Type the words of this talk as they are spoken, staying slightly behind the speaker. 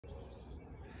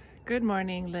Good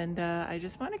morning, Linda. I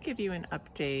just want to give you an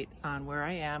update on where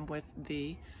I am with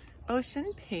the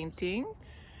ocean painting.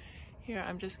 Here,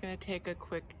 I'm just going to take a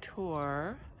quick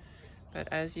tour. But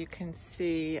as you can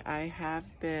see, I have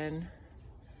been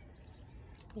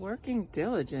working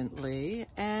diligently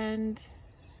and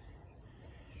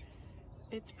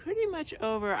it's pretty much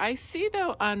over. I see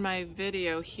though on my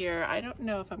video here, I don't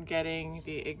know if I'm getting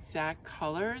the exact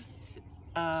colors.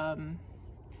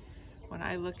 When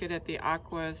I look at it, the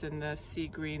aquas and the sea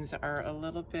greens are a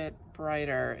little bit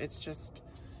brighter. It's just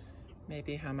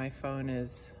maybe how my phone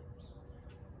is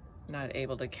not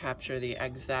able to capture the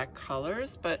exact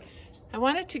colors, but I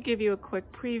wanted to give you a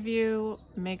quick preview,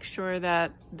 make sure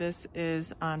that this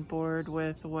is on board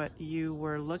with what you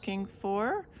were looking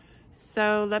for.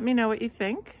 So let me know what you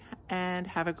think and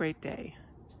have a great day.